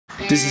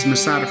This is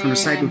Masada from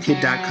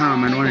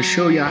thecyclekit.com, and I want to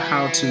show you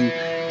how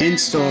to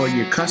install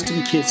your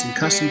custom kits and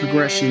custom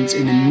progressions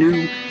in the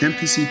new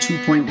MPC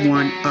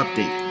 2.1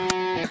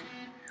 update.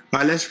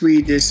 Alright, let's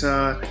read this.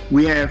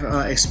 We have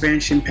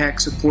expansion pack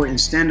support in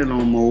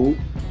standalone mode.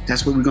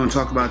 That's what we're going to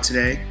talk about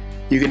today.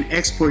 You can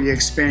export your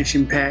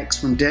expansion packs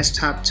from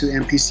desktop to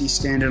MPC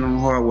standalone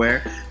hardware.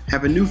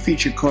 Have a new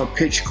feature called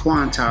Pitch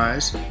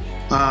Quantize.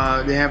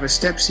 They have a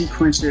step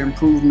sequencer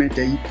improvement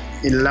that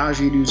it allows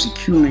you to use the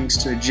Q-links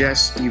to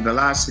adjust the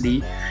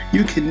velocity.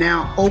 You can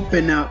now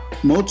open up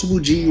multiple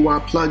GUI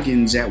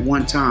plugins at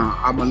one time.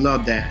 I'ma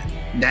love that.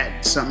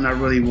 That's something I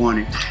really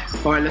wanted.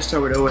 All right, let's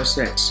start with OS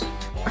X.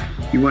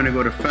 You want to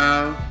go to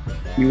File,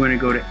 you want to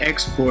go to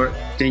Export,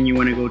 then you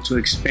want to go to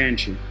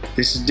Expansion.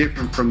 This is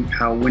different from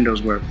how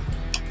Windows works.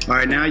 All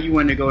right, now you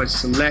want to go and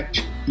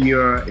select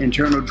your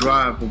internal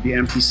drive of the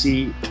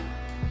MPC,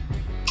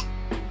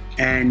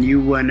 and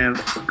you want to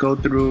go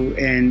through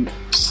and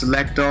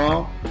select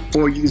all,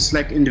 or you can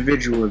select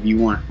individual if you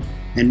want.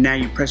 And now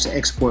you press the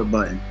export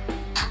button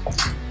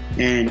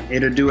and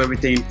it'll do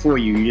everything for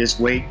you. You just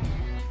wait.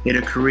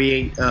 It'll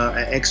create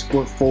an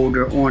export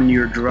folder on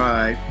your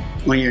drive,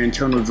 on your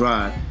internal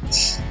drive.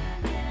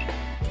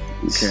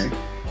 Okay.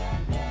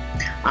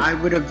 I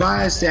would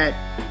advise that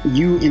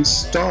you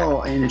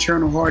install an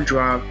internal hard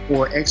drive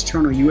or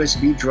external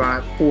USB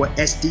drive or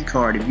SD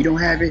card. If you don't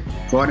have it,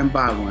 go out and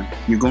buy one.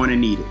 You're going to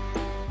need it.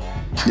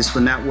 This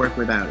will not work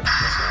without it.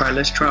 All right,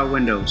 let's try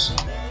Windows.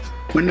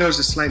 Windows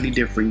is slightly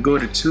different. Go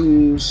to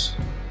Tools,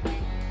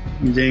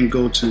 and then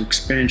go to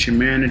Expansion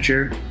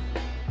Manager.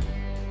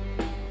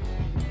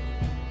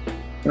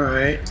 All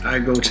right, I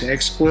go to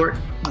Export.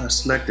 I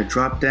select the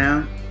drop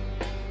down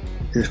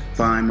to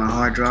find my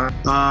hard drive.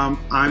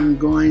 I'm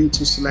going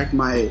to select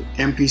my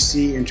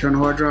MPC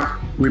internal hard drive.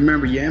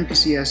 Remember, your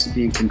MPC has to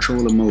be in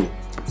controller mode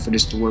for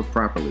this to work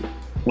properly,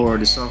 or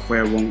the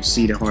software won't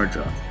see the hard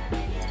drive.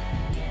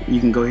 You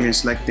can go here and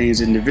select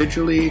things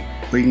individually,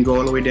 or you can go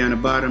all the way down the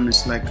bottom and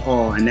select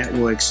all, and that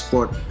will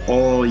export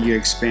all your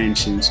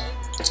expansions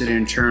to the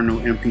internal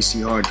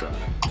MPC hard drive,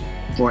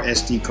 or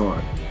SD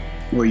card,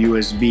 or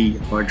USB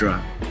hard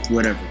drive,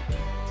 whatever.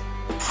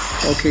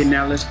 Okay,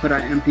 now let's put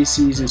our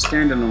MPCs in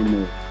standalone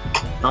mode.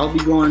 I'll be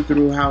going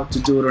through how to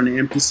do it on the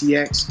MPC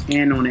X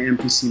and on the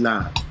MPC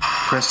Live.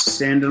 Press the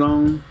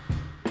standalone,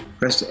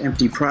 press the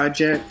empty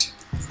project,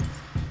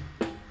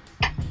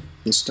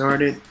 get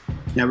started.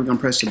 Now we're going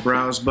to press the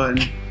browse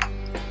button,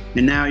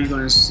 and now you're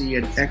going to see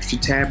an extra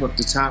tab up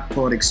the top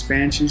called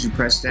expansions. You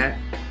press that,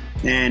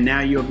 and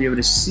now you'll be able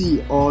to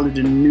see all of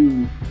the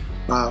new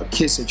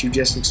kits that you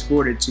just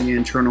exported to your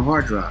internal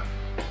hard drive.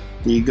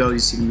 There you go. You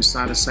see the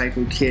Masada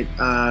Cycle Kit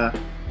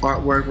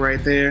artwork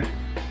right there.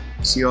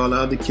 See all the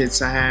other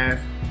kits I have.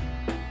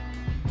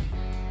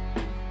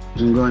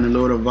 I'm going to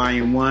load up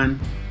volume 1.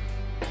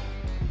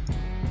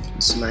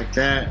 Select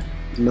that,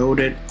 load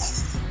it,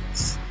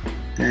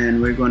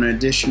 and we're going to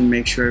addition,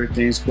 make sure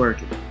everything's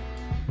working.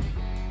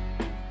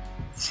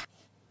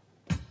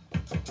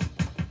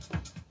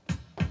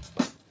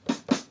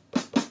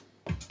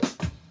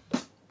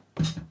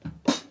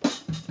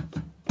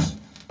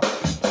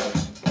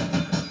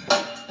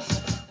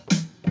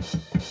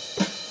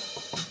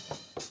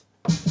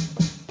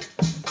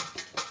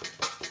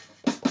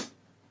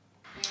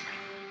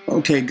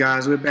 Okay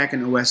guys, we're back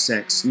in OS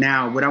X.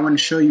 Now what I want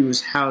to show you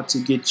is how to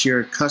get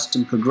your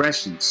custom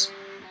progressions.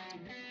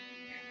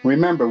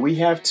 Remember, we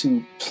have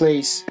to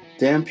place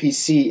the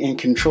MPC in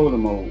controller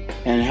mode,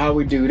 and how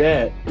we do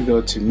that, we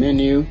go to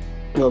menu,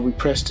 we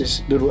press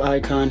this little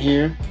icon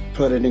here,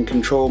 put it in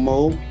control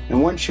mode,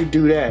 and once you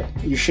do that,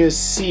 you should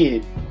see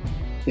it,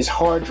 this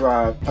hard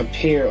drive,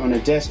 appear on the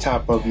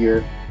desktop of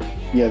your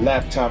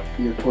laptop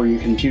or your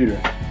computer.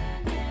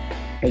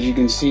 As you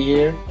can see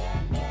here,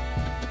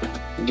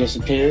 it just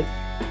appeared.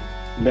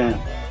 Bam.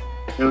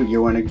 You're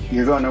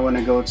going to want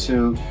to go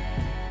to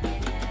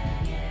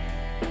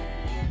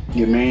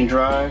your main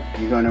drive.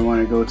 You're going to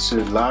want to go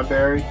to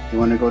library. You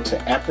want to go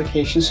to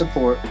application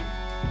support.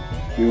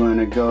 You want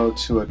to go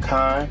to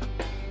Akai.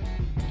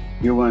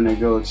 You want to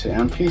go to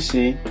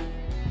MPC,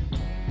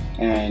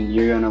 and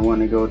you're going to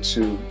want to go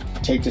to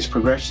take this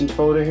progressions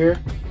folder here.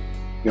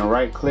 You can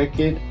right click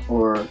it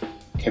or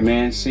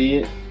Command C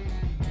it.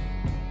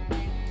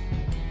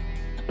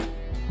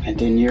 And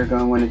then you're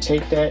going to want to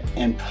take that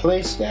and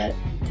place that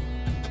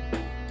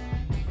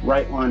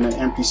right on the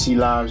MPC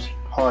Live's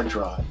hard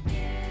drive,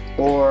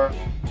 or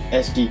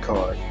SD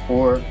card,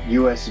 or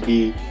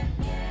USB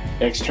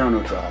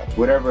external drive,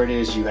 whatever it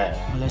is you have.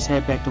 Well, let's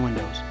head back to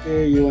Windows.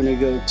 Here you want to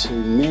go to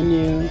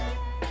menu.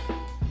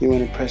 You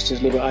want to press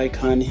this little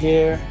icon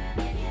here.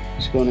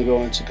 It's going to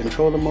go into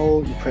controller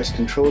mode. You press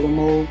controller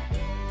mode,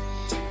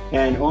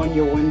 and on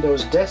your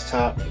Windows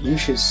desktop you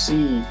should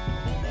see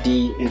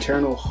the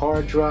internal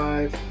hard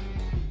drive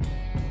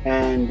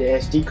and the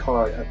SD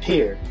card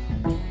appear.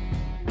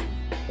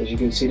 As you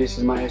can see, this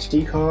is my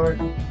SD card.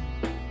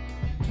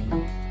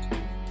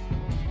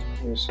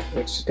 Just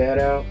exit that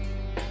out,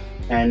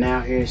 and now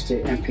here's the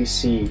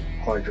MPC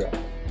hard drive.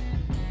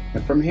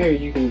 And from here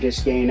you can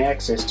just gain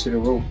access to the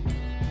root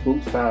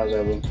boot files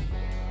of them.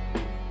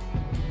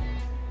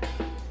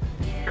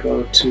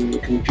 Go to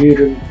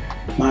computer,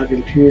 my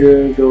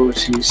computer, go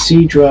to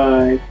C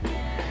drive,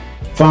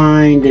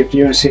 find, if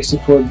you're on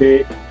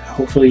 64-bit,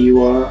 hopefully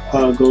you are,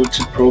 go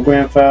to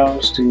program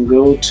files, then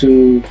go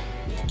to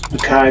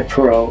Akai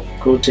Pro,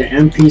 go to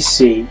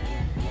MPC,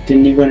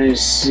 then you're going to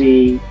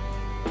see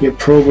your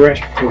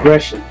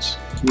progressions.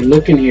 You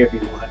look in here if you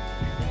want.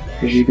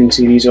 As you can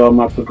see, these are all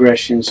my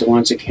progressions, the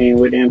ones that came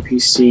with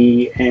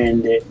MPC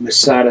and the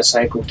Masada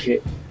cycle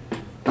kit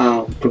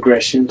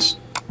progressions.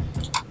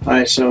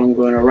 Alright, so I'm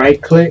going to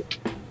right click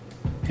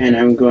and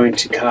I'm going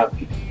to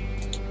copy.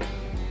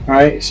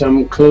 Alright, so I'm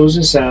going to close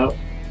this out.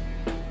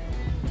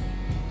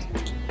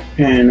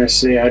 And let's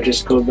say I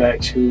just go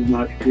back to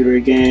my computer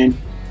again.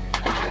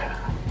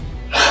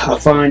 I'll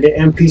find the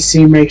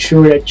MPC, make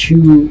sure that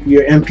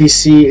your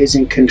MPC is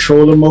in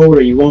controller mode,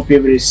 or you won't be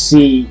able to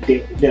see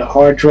the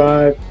hard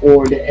drive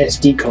or the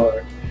SD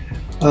card.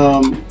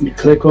 You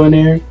click on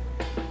there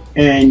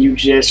and you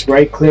just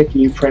right click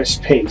and you press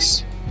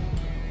paste.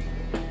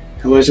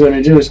 And what it's going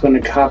to do is going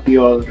to copy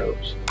all of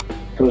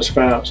those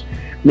files.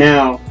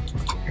 Now,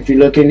 if you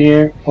look in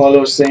here, all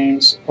those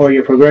things, all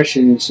your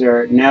progressions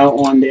are now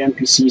on the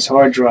MPC's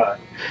hard drive.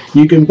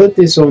 You can put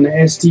this on the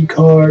SD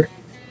card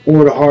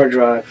or the hard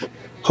drive.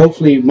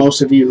 Hopefully,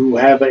 most of you who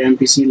have an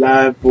MPC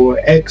Live or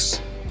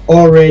X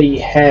already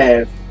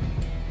have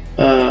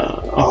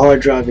a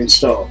hard drive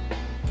installed.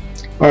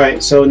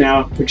 Alright, so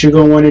now what you're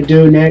going to want to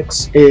do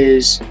next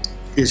is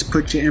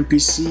put your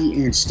MPC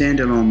in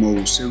standalone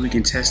mode so we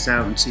can test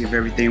out and see if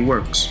everything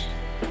works.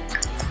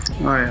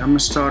 Alright, I'm going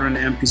to start on the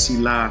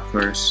MPC Live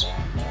first.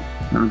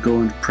 I'm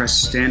going to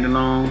press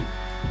standalone,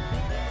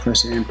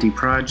 press empty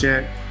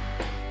project.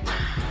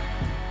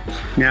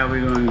 Now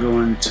we're going to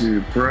go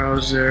into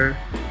browser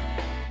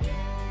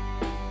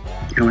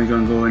and we're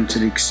going to go into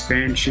the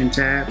expansion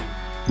tab,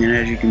 and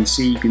as you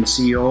can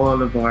see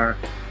all of our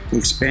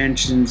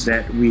expansions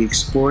that we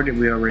exported.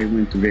 We already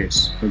went through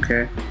this,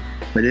 okay?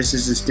 But this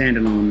is the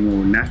standalone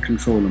mode, not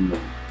controller mode.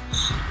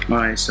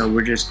 Alright, so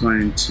we're just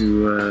going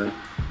to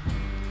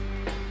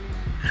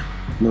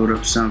load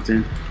up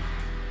something.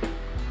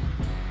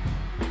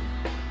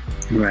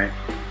 Right.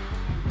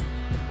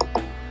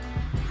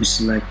 You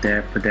select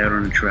that, put that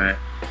on the track.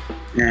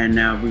 And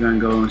now we're going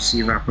to go and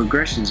see if our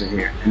progressions are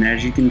here. And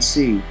as you can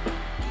see,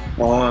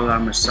 all our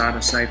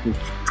Masada cycle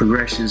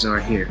progressions are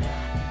here.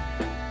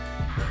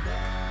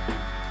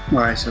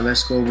 Alright, so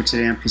let's go over to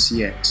the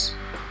MPC X.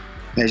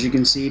 As you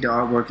can see, the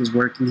artwork is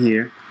working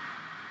here,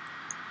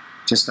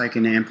 just like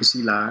in the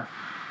MPC Live.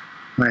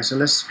 Alright, so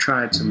let's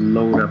try to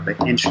load up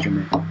an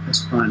instrument.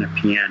 Let's find a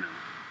piano,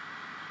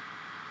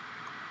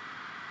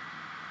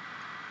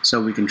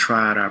 so we can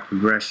try out our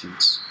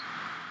progressions.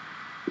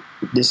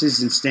 This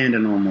is in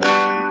standalone mode.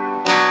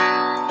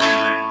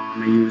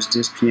 I'm going to use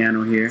this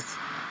piano here.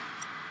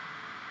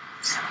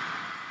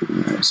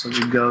 Alright, so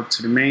we go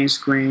to the main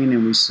screen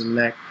and we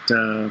select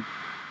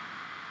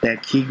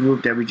that key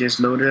group that we just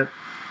loaded up.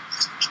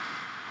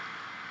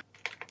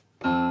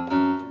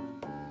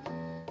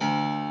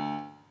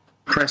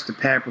 Press the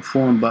pad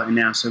perform button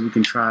now so we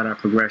can try out our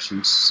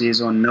progressions. See,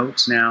 it's on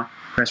notes now.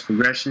 Press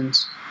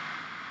progressions.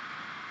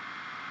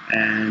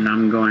 And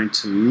I'm going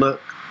to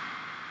look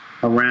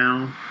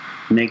around,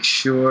 make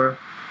sure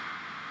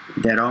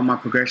that all my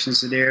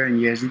progressions are there,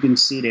 and as you can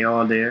see, they're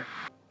all there.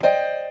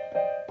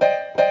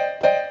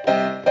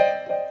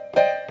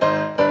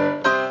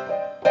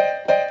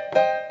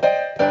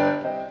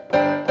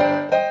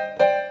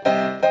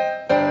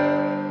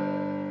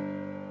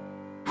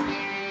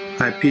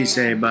 Alright, peace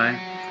everybody.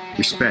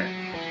 Respect.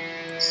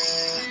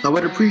 I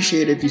would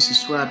appreciate it if you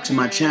subscribe to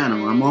my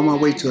channel. I'm on my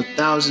way to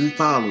 1,000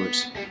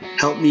 followers.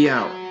 Help me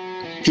out.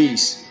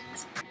 Peace.